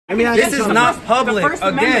I mean, this is not public.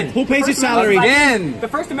 Again, who pays your salary? Again, the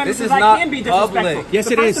First Amendment says I can be disrespectful.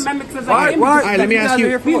 Yes, it is. The First Amendment says I can be disrespectful. All right, let me ask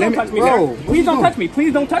you. Please don't touch me, sir. Please don't touch me.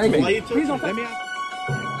 Please don't touch me. Please don't touch me.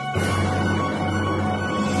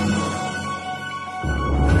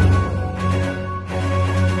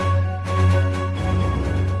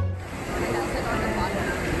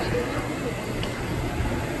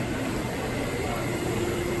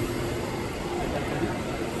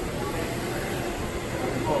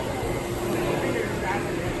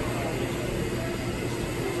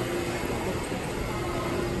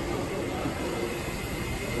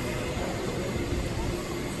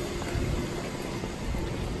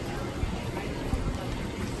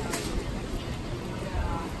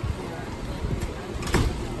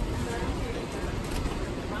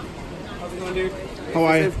 How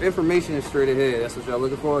are you? Information is straight ahead. That's what y'all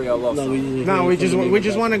looking for. Y'all lost. No, we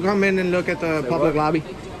just want to come in and look at the public lobby.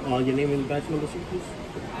 Your name and badge number, please.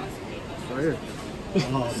 Right here.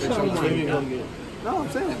 No, I'm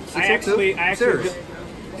saying. I actually.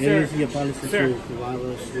 It is your policy to provide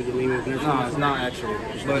us with your name and badge number. No, it's not actually.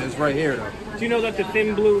 But it's right here though. Do you know that the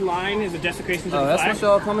thin blue line is a desecration of the flag? That's what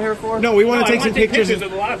y'all coming here for? No, we want to take some pictures of the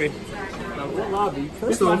lobby. What lobby?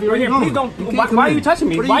 First off, right here. Please don't. Why are you touching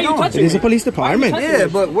me? Why are you touching me? It is a police department. Yeah,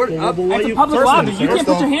 but we're it's a public lobby. You can't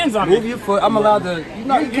put your hands on me. Move your foot. I'm allowed to.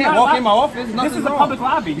 You can't walk in my office. This is a public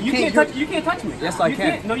lobby. You can't touch me. Yes, I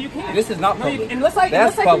can. No, you can't. This is not public. Unless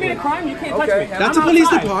I commit a crime, you can't touch me. That's a police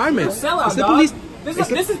department. It's the police.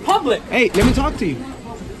 This is public. Hey, let me talk to you.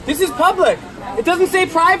 This is public. It doesn't say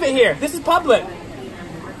private here. This is public.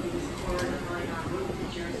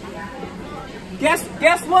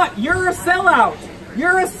 Guess what? You're a sellout.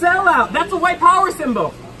 You're a sellout. That's a white power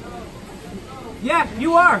symbol. Yeah,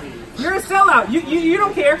 you are. You're a sellout. You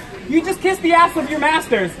don't care. You just kiss the ass of your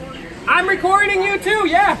masters. I'm recording you too,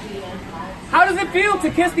 yeah. How does it feel to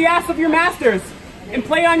kiss the ass of your masters and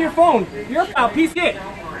play on your phone? You're a piece of shit.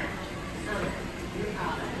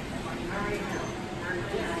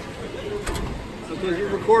 Because you're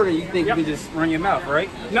recording, you think you can just run your mouth, right?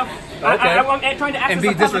 No. Okay. I'm trying to act and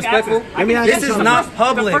be disrespectful. I mean, this is not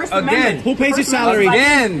public. Again, who pays your salary?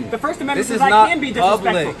 Again, the First Amendment this says is I can not be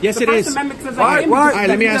disrespectful. public. Yes, it is. The First Amendment says I can be disrespectful. All right,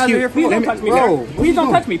 let me ask you. Please don't touch me, sir. Please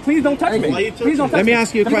don't touch me. Please don't touch me. Please don't touch me. Let me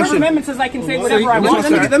ask you a The First question. Amendment says I can say whatever I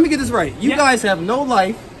want. Let me get this right. You guys have no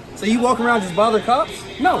life, so you walk around just bother cops?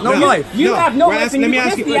 No life. You have no life. Let me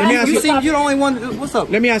ask you. You're the only one. What's up?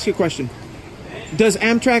 Let me ask you a question. Does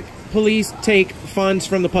AMTRAK police take funds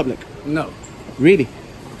from the public? No. Really?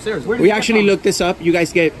 Seriously. We actually looked this up. You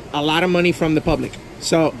guys get a lot of money from the public.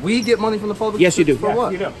 So we get money from the public? Yes, you do. For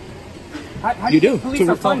what? You do. How you do. Police are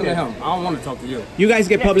talking funded. to him. I don't want to talk to you. You guys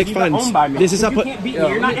get public funds. Owned by me. This is a. You can't beat me.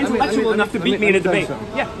 You're not intellectual enough to beat me in a debate.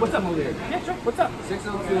 Yeah. What's up over here? Yeah, sure. What's up?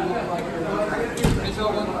 602.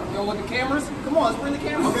 Y'all want the cameras? Come on, let's bring the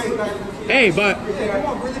cameras. Hey, but Come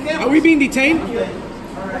on, bring the cameras. are we being detained?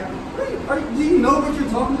 Do you know what you're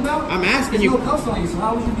talking about? I'm asking There's you. no cuffs on you, so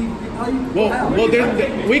how would you be?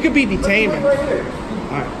 Well, we could be detained. Right here.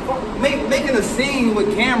 All right. Making a scene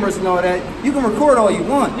with cameras and all that, you can record all you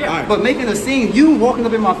want. Yeah. But making a scene, you walking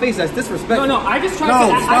up in my face, that's disrespectful. No, I just tried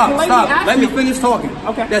No, to stop. Let me finish talking.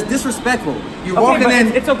 Okay. That's disrespectful. You're Okay, walking but in.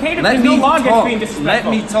 it's okay to let no me law talk. against being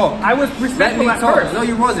disrespectful. Let me talk. I was respectful at first. No,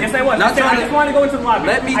 you wasn't. Yes, I was. Not I said I just want to go into the lobby.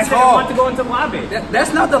 Let me I said talk. I want to go into the lobby.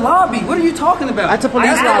 That's not the lobby. What are you talking about? That's a police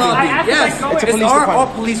That's the lobby. lobby. I asked Yes, if I go it's in. our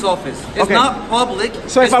police office. It's Okay. not public.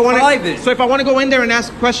 So it's if I want private. to go in there and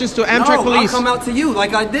ask questions to AMTRAK no, police. I'll come out to you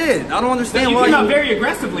like I did. I don't understand You why came out you. very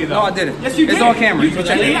aggressively, though. No, I didn't. Yes, you did. It's on camera. You can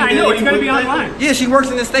check it. Yeah, I know. It's going to be online. Yeah, she works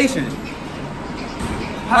in the station.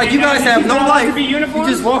 Like, you guys have no life. You're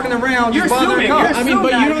just walking around. You're just bothering assuming. cops. I mean,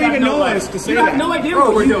 but you don't even know us to say You have no idea Bro,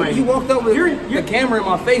 what we're doing. you walked up with the camera in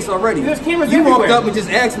my face already. There's cameras You walked everywhere. up and just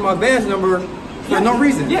asked my badge number for no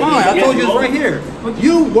reason. Yeah, Fine, I yeah, told you it's well, right here.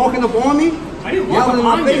 You walking up on me, I didn't walk yelling in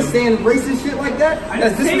up my on face, you. saying racist shit like that. I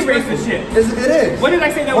didn't That's say disrespectful. racist shit. It is. What did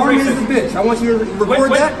I say that was Farm racist? is the bitch. I want you to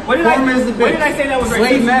record that. What did I- Farm is the bitch. what did I say that was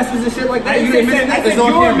Slave racist? masters and shit like that. I You didn't didn't say mention that. that. I It's said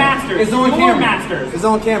on your camera. masters. It's on Your camera. masters. It's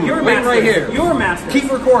on camera. Your Wait right masters. here. Your masters.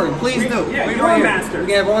 Keep recording. Please do. Yeah, Wait your right here. masters.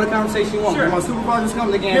 We can have all the conversation you want. Sure. When my supervisors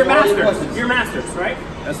come, they can Your answer all your masters. questions. Your masters, right?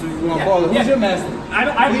 That's what you want to call it. Who's your master?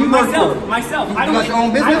 I Who you work myself. for? Myself. You I don't got your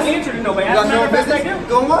own business? I don't answer to nobody. You got your own As a matter of business? fact, I do.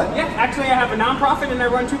 Doing what? Yeah, actually, I have a non-profit and I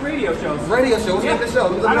run 2 radio shows. Radio show. What's the name of the show?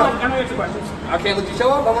 Let me look I it don't up. answer questions. I can't look your show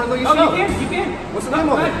up. I want to know your Oh, show. you can. What's the name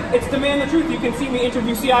of it? It's Demand the Truth. You can see me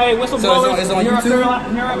interview CIA whistleblowers. it's on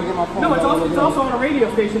YouTube? No, it's also on a radio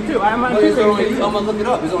station too. I'm on Oh, 2 it's radio on stations. YouTube. I'm going to look it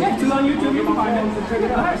up. It's on Yeah, it's YouTube. on YouTube. You can find it. Check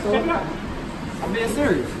it out. Check it out. I'm being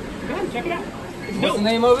serious. Go ahead, check it out. What's the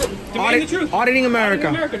name of it? Demand the Truth. Auditing America.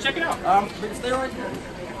 Auditing America. Check it out. Stay right there.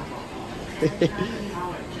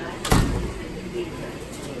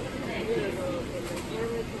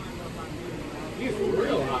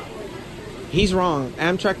 He's wrong.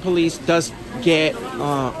 Amtrak Police does get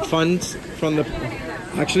funds from the...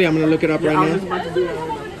 Actually, I'm going to look it up right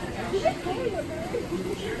now.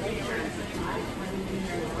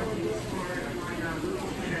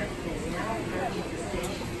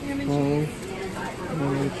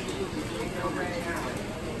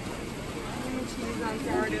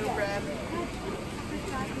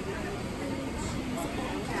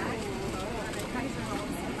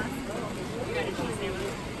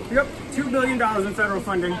 Yep, $2 billion in federal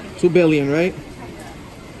funding. $2 billion, right?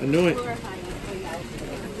 I knew it.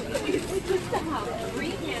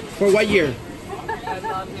 For what year?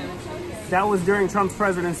 That was during Trump's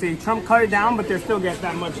presidency. Trump cut it down, but they still get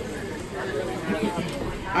that much.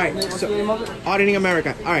 All right, so Auditing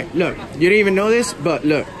America. All right, look, you didn't even know this, but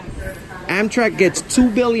look, Amtrak gets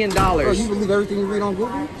 $2 billion. Bro, you believe everything you read on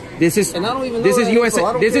Google? This is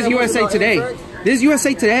USA. This is USA Today. This is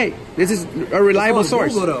USA Today. This is a reliable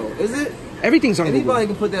source. Google, though, is it? Everything's on Google. Anybody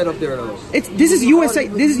can put that up there, though. This is USA.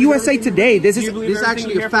 This is USA Today. This is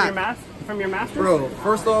actually a fact. From your master? Bro,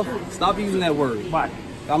 first off, stop using that word. Why?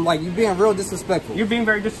 I'm like, you're being real disrespectful. You're being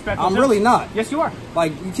very disrespectful. I'm really not. Yes, you are.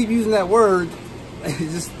 Like, you keep using that word,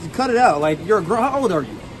 just cut it out. Like, you're a grown. How old are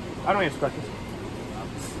you? I don't answer questions.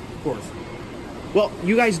 Of course. Well,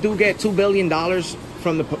 you guys do get $2 billion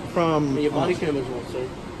from Your body camera's on, sir.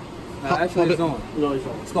 Actually, it's on. No, it's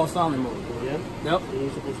on. It's called silent mode. Yeah? Yep.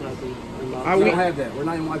 You're supposed to have to We don't have that. We're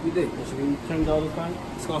not in YPD. Should we turn all the time?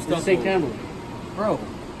 It's called Just stealth say mode. camera. Bro,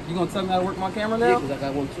 you gonna tell me how to work my camera Yeah, now? because I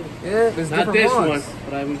got one too. Yeah, there's Not different this ones. one,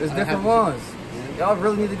 but There's I different have ones. Y'all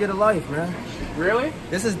really need to get a life, man. Really?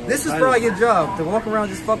 This is probably your job, to walk around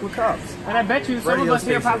and just fuck with cops. And I bet you some Radio of us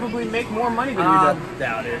here station. probably make more money than I you do.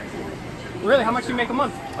 doubt it. Really? How much do you make a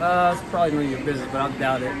month? It's probably none of your business, but I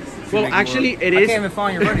doubt it. Well, actually, it I is. can't even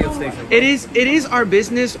find your radio station. It is our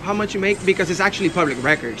business how much you make because it's actually public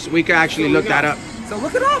records. We could actually look that up. So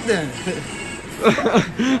look it up then.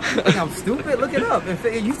 I'm stupid. Look it up.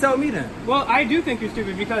 You tell me then. Well, I do think you're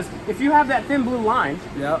stupid because if you have that thin blue line,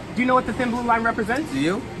 Yeah. do you know what the thin blue line represents? Do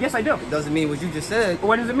you? Yes, I do. It doesn't mean what you just said.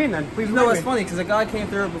 What does it mean then? Please You know, remind it's me. funny because a guy came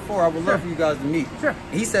through here before. I would love for you guys to meet. Sure.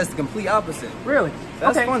 He says the complete opposite. Really?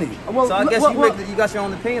 That's okay. funny. Well, so I guess well, you got your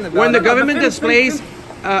own opinion about it. When the no, government the displays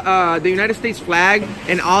the United States flag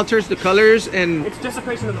and alters the colors and it's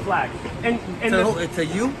desecration of the flag. And to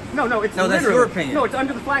you? no, it's No, that's literally- your opinion. No, it's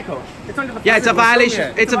under the flag code. It's under the flag yeah, it's a code.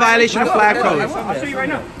 violation. It's a violation of flag code. I'll show you right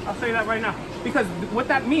now. I'll show you that right now. Because what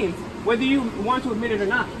that means, whether you want to admit it or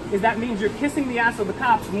not, is that means you're kissing the ass of the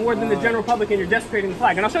cops more than the general public and you're desecrating the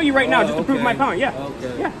flag. And I'll show you right now just to prove my point. Yeah.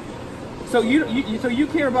 Okay. Yeah. So you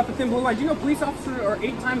care about the thin blue line. Do you know police officers are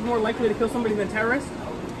 8 times more likely to kill somebody than terrorists?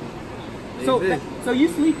 So you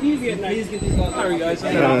sleep easy at night. Please get these guys. Sorry, guys.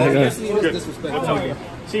 This is disrespectful.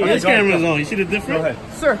 See, this camera's on. You see the difference? Go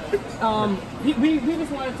ahead. Sir, we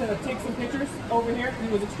just wanted to take some pictures over here. He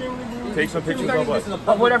was extremely rude. Take some pictures of what?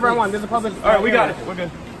 Of whatever I want. There's a public. All right, we got it. We're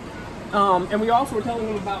good. And we also were telling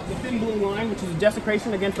him about the thin blue line, which is a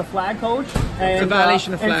desecration against the flag code. And, It's a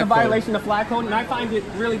violation of flag It's a code. violation of flag code, and I find it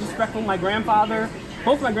really disrespectful. My grandfather,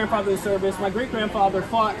 both my grandfathers in service, my great-grandfather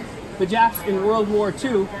fought the Japs in World War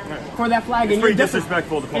II for that flag. It's and pretty you're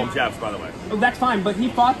disrespectful to call them Japs, by the way. Oh, that's fine, but he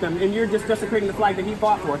fought them, and you're just desecrating the flag that he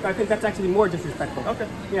fought for. So I think that's actually more disrespectful. Okay.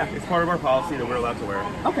 Yeah. It's part of our policy that we're allowed to wear.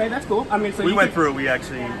 Okay, that's cool. I mean, so We you went can- through it. We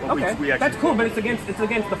actually. Okay, We actually that's cool, but it's against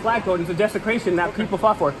the flag code. It's a desecration that people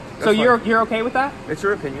fought for. So you're okay with that? It's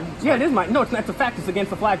your opinion. Yeah, it is my. No, it's not. It's a fact. It's against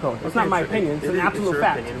the flag code. It's not my opinion. It's an absolute your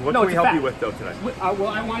fact. opinion. What No, can we it's a help you fact. with though today? Well,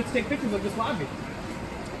 I wanted to take pictures of this lobby,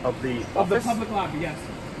 Of the of the office? public lobby. Yes,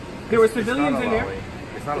 there were civilians It's in not a there. lobby.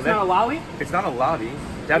 It's not It's not a lobby. It's not a lobby.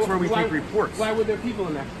 That's where we Why- take reports. Why were there people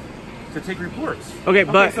in there? To take reports. Okay,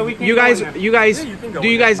 but so we can't you go guys, in there. you guys, Yeah, you can go do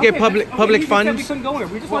in you there. guys get Okay, public okay, public you just said we funds? couldn't go in there.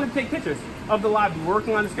 We just wanted to take pictures of the lobby,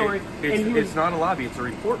 working on the story. It's not a lobby. It's a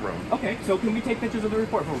report room. Okay, so can we take pictures of the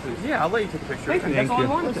report room, please? Yeah, I'll let you take a picture. Thank you. That's all I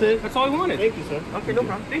wanted. That's it. That's all I wanted. Thank you, sir. Okay, no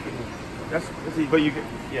problem. Thank you. That's see, but you.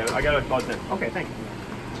 Yeah, I got it buzzed in. Okay, thank you.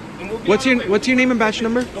 And we'll be What's your name and badge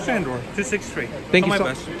number? Sandor, 263. Thank you my so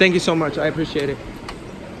best. thank you so much. I appreciate it.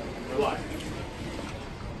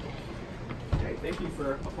 Thank you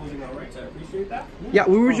for upholding our rights. I appreciate that. Yeah,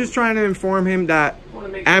 we were just trying to inform him that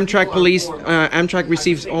Amtrak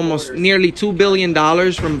receives almost nearly $2 billion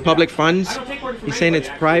from public funds. He's saying it's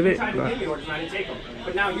private.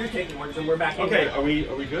 But now you're taking orders and we're back in Okay, here.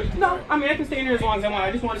 are we good? No, I mean I can stay in here as long as I want.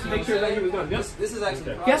 I just wanted to make sure that he was done. This is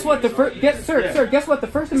actually. Guess what? Sir, guess what? The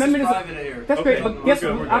First Amendment is. private in here. That's Okay, great, but we're guess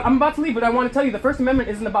good, we're good. I'm about to leave, but I want to tell you the First Amendment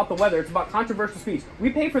isn't about the weather. It's about controversial speech. We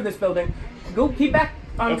pay for this building. Go keep back.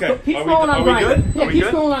 Okay. Keep Are we- scrolling on are we Grindr. good? Yeah, Are we keep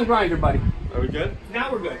good? scrolling on Grindr, buddy. Are we good?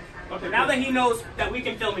 Now we're good. Okay. Now that he knows that we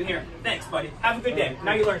can film in here. Thanks, buddy. Have a good day.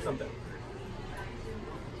 Now you learned something.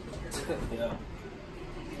 Yeah.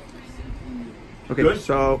 Okay, Good.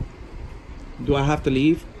 so do I have to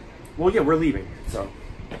leave? Well, yeah, we're leaving. So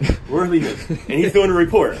we're leaving, and he's doing a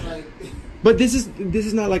report. But this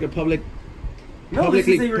is not like a public. No,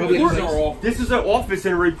 Publicly- this is a public- report. This is an office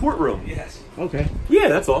and a report room. Yes. Okay. Yeah,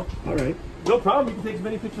 that's all. All right. No problem. You can take as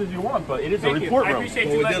many pictures as you want, but it is a Thank you. report I room. appreciate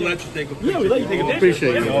you letting me. you take a Yeah, we let you take a picture.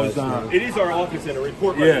 Appreciate it. It is our office and a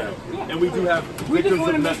report room. Yeah. And we do have We just victims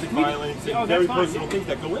wanna of make- domestic we- violence and Oh, very that's fine. personal things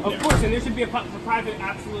that go in there. Of course, and there should be a private,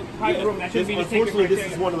 absolute private room. That shouldn't be just taken Unfortunately, right this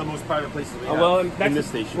is there. one of the most private places we have Well, in this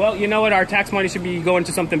station. Well, you know what? Our tax money should be going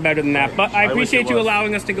to something better than that. But I wish appreciate it you was.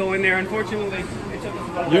 allowing us to go in there. Unfortunately, it took us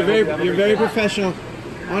about You're very professional.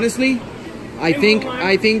 Honestly, I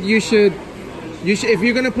think you should if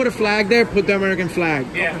you're gonna put a flag there, put the American flag.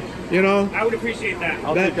 Yeah, You know, I would appreciate that.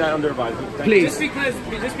 I'll take that under advisement. Thank please.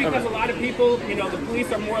 Just because a lot of people, you know, the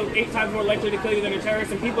police are 8 times more likely to kill you than a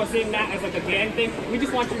terrorist, and people are seeing that as like a gang thing. We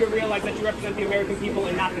just want you to realize that you represent the American people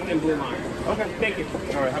and not the thin blue line. Okay. Thank you.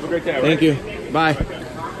 All right. Have a great day. all Thank right? you. Bye.